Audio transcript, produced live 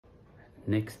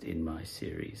next in my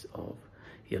series of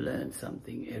You Learn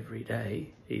Something Every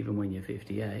Day, even when you're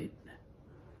 58,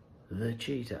 the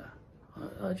cheetah.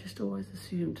 I just always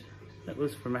assumed that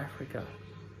was from Africa,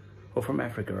 or from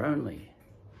Africa only.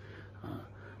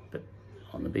 But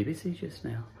on the BBC just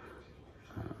now,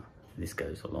 this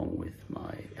goes along with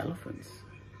my elephants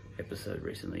episode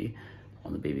recently.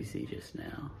 On the BBC just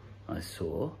now, I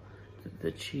saw that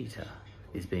the cheetah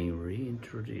is being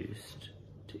reintroduced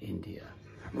to India.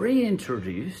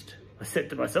 Reintroduced? I said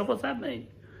to myself, what's that mean?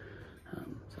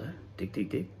 So,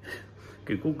 dig,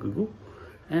 Google,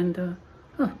 and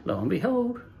lo and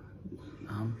behold,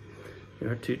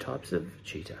 there are two types of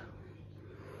cheetah.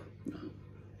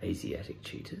 Asiatic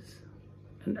cheetahs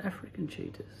and African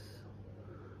cheetahs.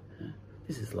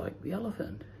 This is like the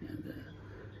elephant.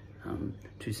 The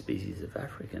two species of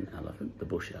African elephant, the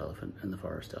bush elephant and the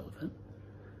forest elephant,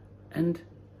 and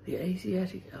the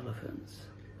Asiatic elephants,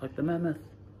 like the mammoth,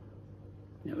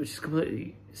 which is a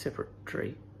completely separate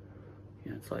tree.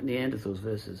 It's like Neanderthals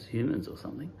versus humans or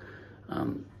something.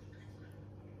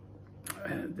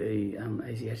 The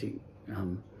Asiatic,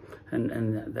 and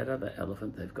that other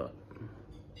elephant they've got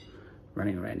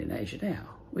running around in Asia now,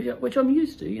 which I'm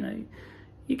used to.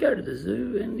 You go to the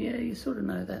zoo and you sort of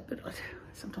know that, but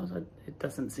sometimes it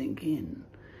doesn't sink in.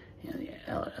 The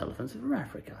elephants are from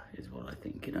Africa is what I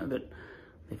think, but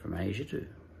they're from Asia too.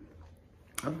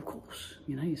 And of course,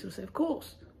 you sort of say, of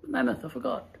course, the mammoth, I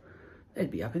forgot.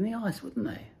 They'd be up in the ice, wouldn't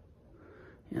they?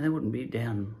 They wouldn't be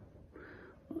down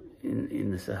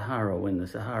in the Sahara when the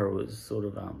Sahara was sort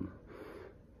of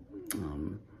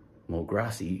more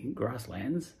grassy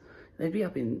grasslands. They'd be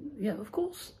up in, of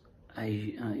course,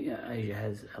 Asia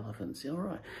has elephants, all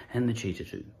right, and the cheetah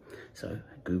too. So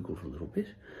I Googled a little bit,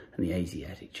 and the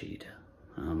Asiatic cheetah,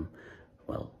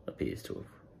 appears to have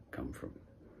come from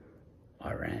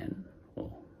Iran,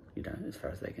 or as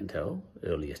far as they can tell,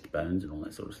 earliest bones and all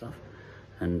that sort of stuff.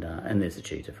 And there's a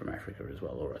cheetah from Africa as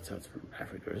well. All right, so it's from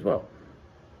Africa as well.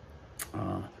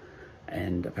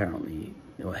 And apparently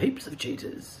there were heaps of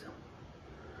cheetahs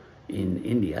in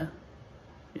India.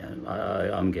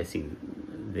 I'm guessing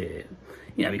they're,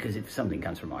 because if something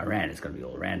comes from Iran, it's going to be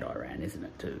all around Iran, isn't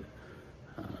it, too?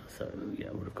 So,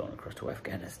 it would have gone across to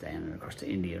Afghanistan and across to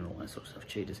India and all that sort of stuff.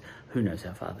 Cheetahs, who knows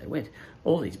how far they went.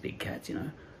 All these big cats,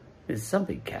 there's some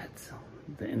big cats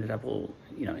that ended up all,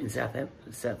 in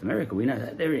South America. We know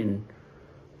that they're in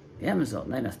the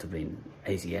Amazon. They must have been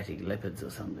Asiatic leopards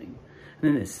or something. And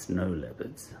then there's snow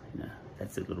leopards,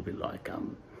 that's a little bit like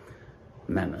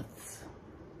mammoths,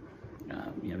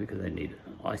 because they need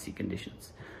icy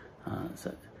conditions.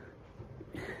 So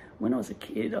when I was a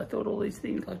kid, I thought all these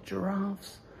things like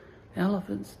giraffes,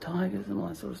 elephants, tigers and all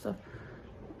that sort of stuff,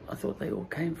 I thought they all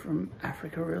came from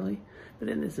Africa really. But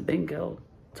then there's the Bengal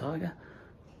tiger.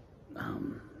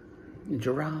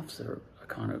 Giraffes are a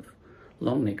kind of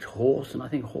long-necked horse, and I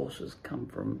think horses come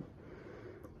from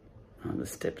the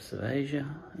steppes of Asia.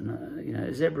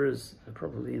 And zebras are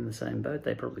probably in the same boat.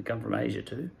 They probably come from Asia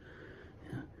too.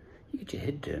 You get your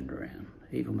head turned around,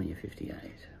 even when you're 58.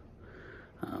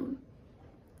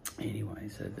 Anyway,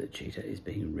 so the cheetah is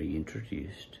being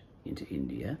reintroduced into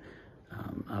India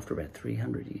after about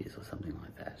 300 years or something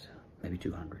like that, maybe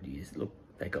 200 years. Look,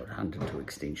 they got hunted to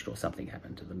extinction or something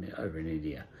happened to them over in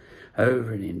India.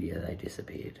 Over in India, they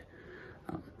disappeared.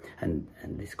 And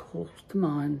this calls to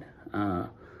mind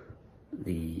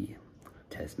the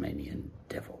Tasmanian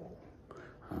devil,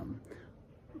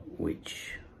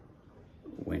 which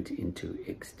went into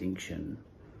extinction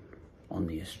on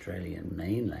the Australian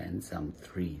mainland some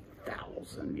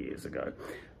 3,000 years ago.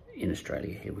 In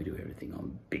Australia here we do everything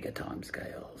on bigger time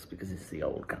scales because it's the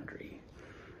old country.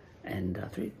 And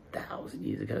 3,000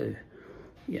 years ago,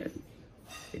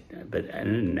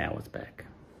 and now it's back.